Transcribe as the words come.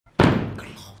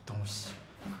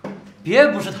别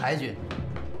不识抬举。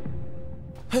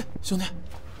嘿，兄弟，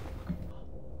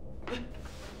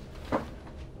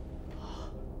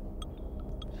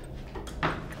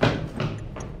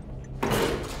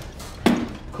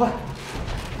快！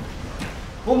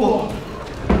伯母，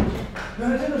原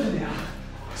来真的是你啊！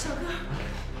小哥，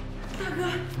大哥，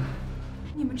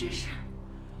你们这是……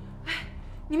哎，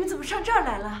你们怎么上这儿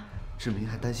来了？志明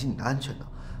还担心你的安全呢。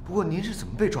不过您是怎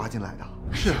么被抓进来的？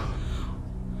是啊，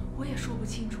我也说不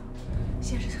清楚。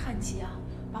先是汉琦啊，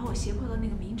把我胁迫到那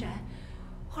个民宅，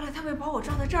后来他们把我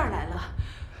抓到这儿来了。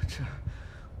这，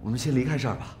我们先离开这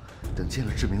儿吧，等见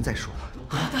了志明再说。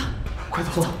好的，快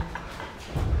走。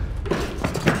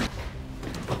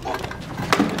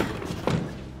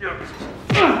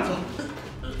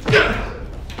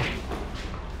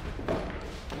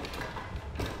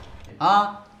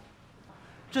啊，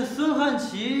这孙汉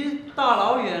琦大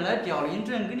老远来凋零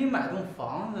镇给你买栋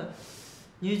房子，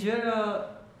你觉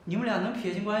着你们俩能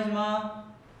撇清关系吗？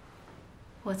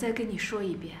我再跟你说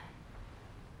一遍，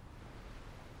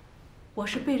我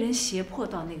是被人胁迫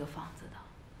到那个房子的。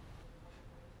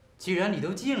既然你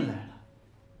都进来了，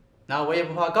那我也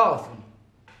不怕告诉你，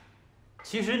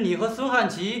其实你和孙汉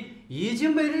琦已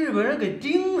经被日本人给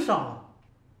盯上了。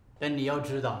但你要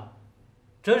知道，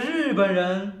这日本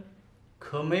人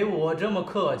可没我这么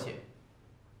客气。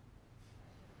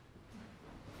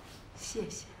谢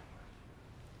谢。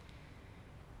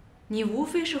你无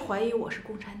非是怀疑我是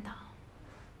共产党，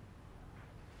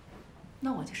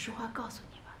那我就实话告诉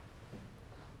你吧，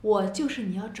我就是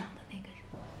你要找的那个人。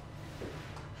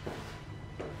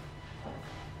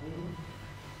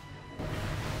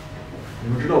你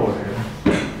们知道我是谁吗？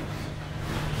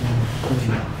恭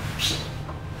喜啊！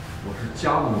我是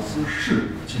佳木斯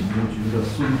市警务局的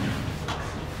孙局，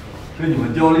跟你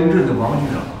们凋零镇的王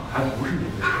局长还不是一回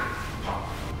事。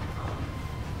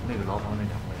那个牢房那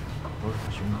两位都是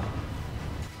我兄弟，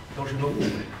都是因为误会，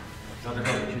要在这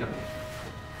儿委屈2天，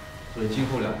所以今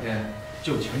后2天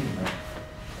就请你们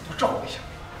多照顾一下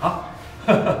啊！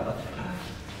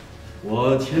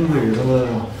我亲自给他们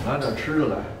拿点吃的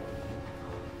来。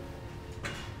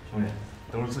兄弟，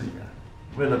都是自己人，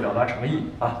为了表达诚意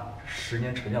啊，10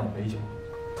年陈酿的美酒，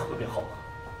特别好喝，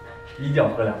一定要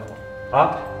喝2口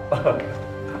啊！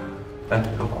来，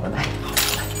喝饱了来。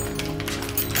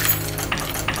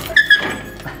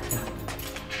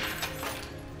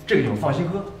这个酒放心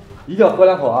喝，一定要喝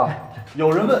2口啊！有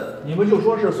人问，你们就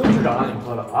说是孙局长让你们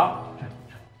喝的啊！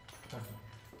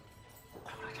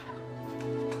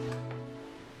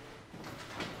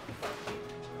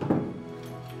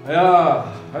哎呀，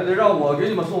还得让我给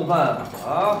你们送饭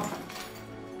啊！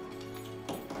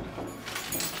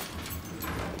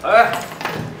哎，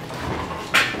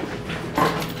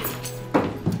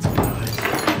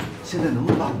现在能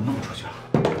不能把我们弄出去啊？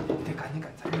得赶紧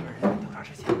赶在日本人调查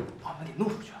之前，把我们给弄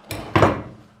出去。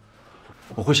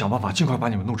我会想办法尽快把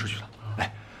你们弄出去的。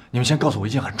哎，你们先告诉我一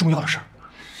件很重要的事儿。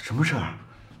什么事儿？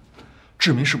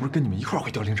志明是不是跟你们一块儿回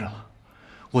凋零镇了？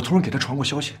我从人给他传过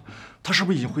消息，他是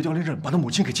不是已经回凋零镇把他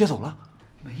母亲给接走了？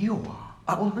没有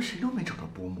啊，我们谁都没找到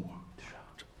伯母。是啊，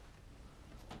这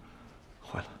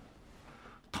坏了，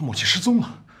他母亲失踪了。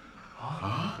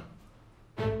啊？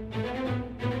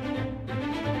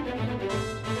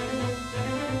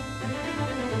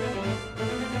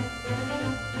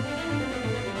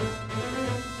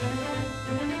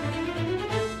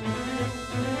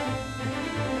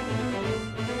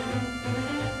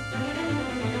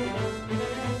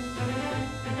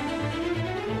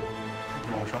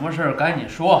什么事儿赶紧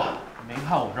说，没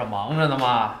看我这忙着呢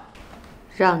吗？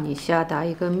让你下达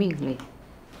一个命令。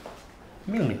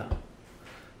命令？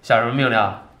下什么命令？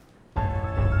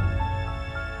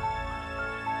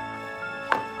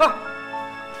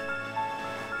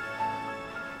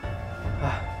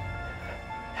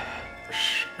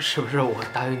是不是我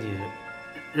答应你，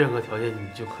任何条件你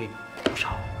就可以不杀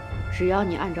我？只要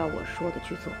你按照我说的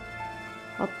去做，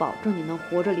我保证你能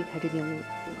活着离开这间屋。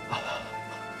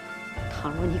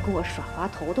倘若你跟我耍滑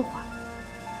头的话，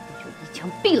我就一枪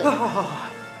毙了你。好，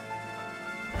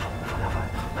放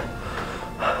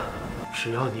下。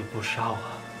只要你不杀我，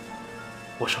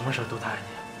我什么事都答应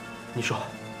你。你说。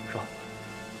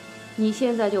你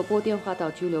现在就拨电话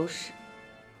到拘留室。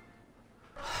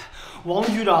王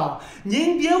局长，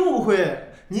您别误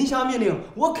会，您下命令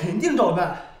我肯定照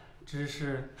办。只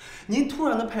是您突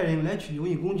然的派人来取油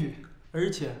印工具，而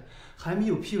且还没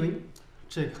有批文，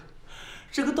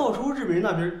这个到时候日本人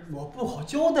那边我不好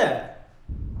交代。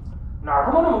哪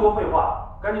他妈那么多废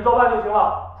话？赶紧照办就行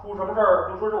了。出什么事儿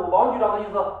就说是我王局长的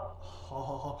意思。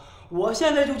好，我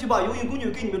现在就去把油印工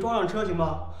具给你们装上车，行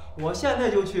吗？我现在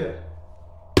就去。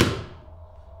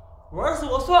玩死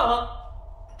我算了。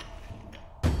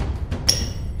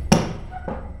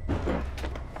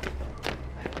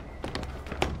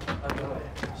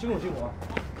辛苦辛苦啊！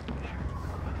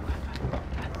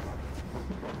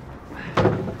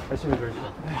哎，辛苦哥，辛苦。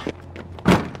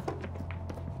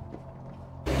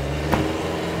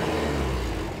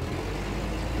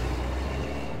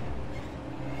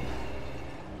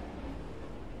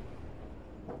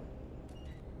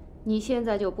你现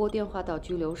在就拨电话到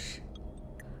拘留室，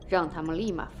让他们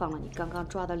立马放了你刚刚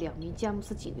抓的2名佳木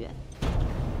斯警员。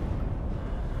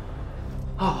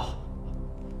好。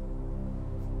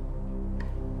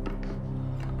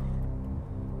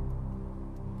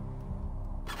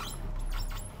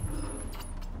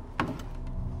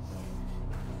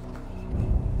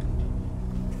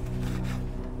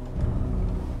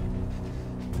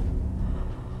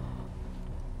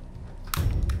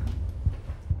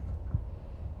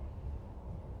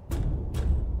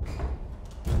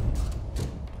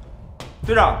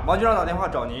队长，王局长打电话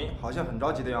找您，好像很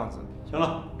着急的样子。行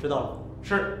了，知道了。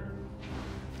是。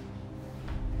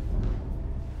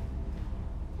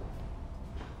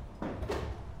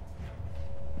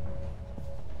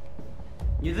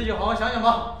你自己好好想想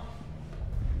吧。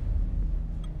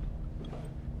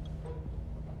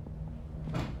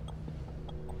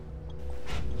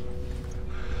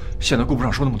现在顾不上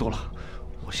说那么多了，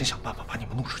我先想办法把你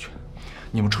们弄出去。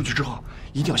你们出去之后，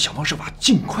一定要想方设法，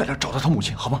尽快的找到他母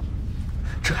亲，好吗？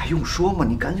这还用说吗？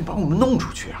你赶紧把我们弄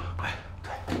出去啊！哎，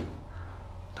对，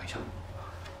等一下。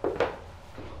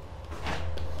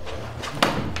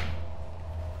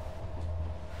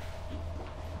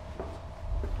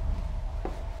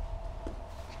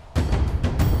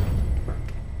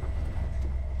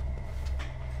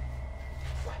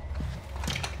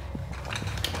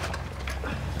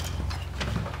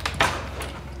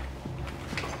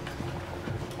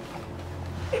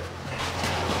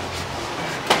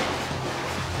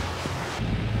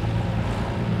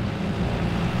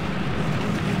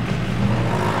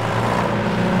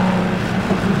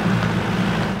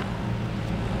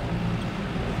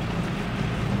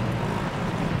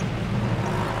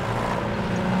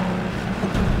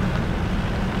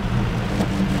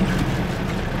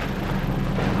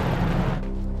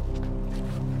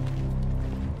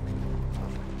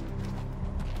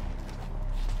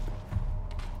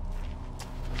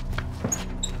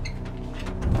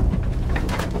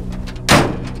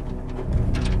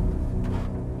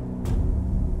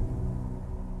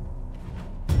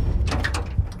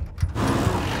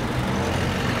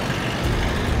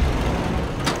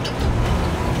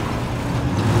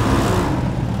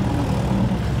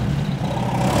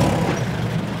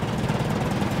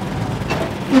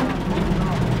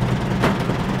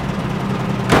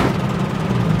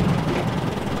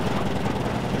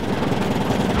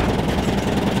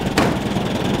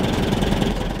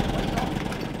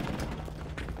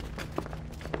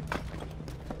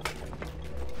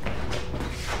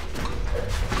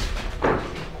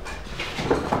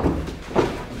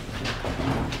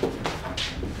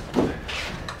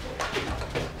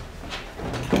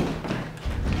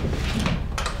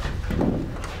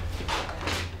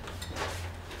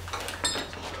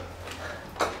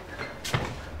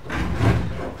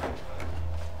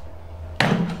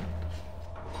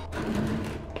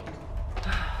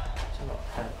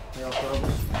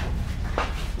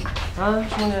啊，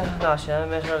兄弟，那闲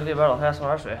没事给里边老太太送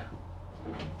点水。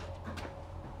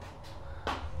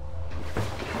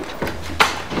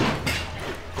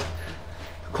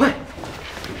快！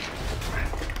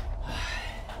哎，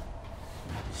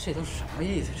这都什么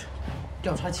意思？这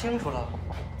调查清楚了，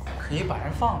可以把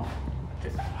人放了。这，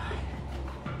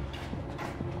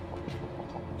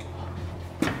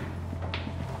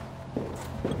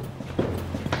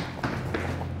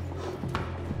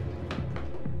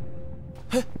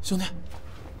哎，兄弟。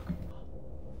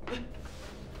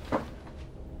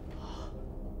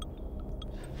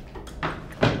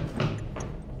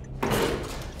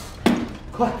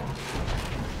快！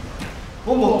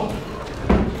伯母，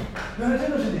原来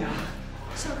真的是你啊！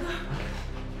小哥，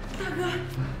大哥，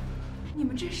你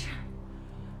们这是……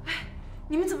哎，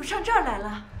你们怎么上这儿来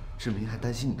了？志明还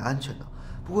担心你的安全呢。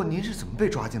不过您是怎么被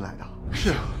抓进来的？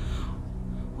是啊，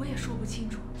我也说不清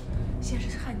楚。先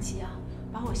是汉吉啊，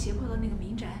把我胁迫到那个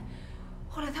民宅，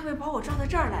后来他们把我抓到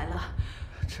这儿来了。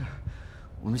这，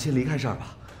我们先离开这儿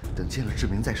吧，等见了志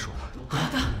明再说。好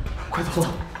的，快走！走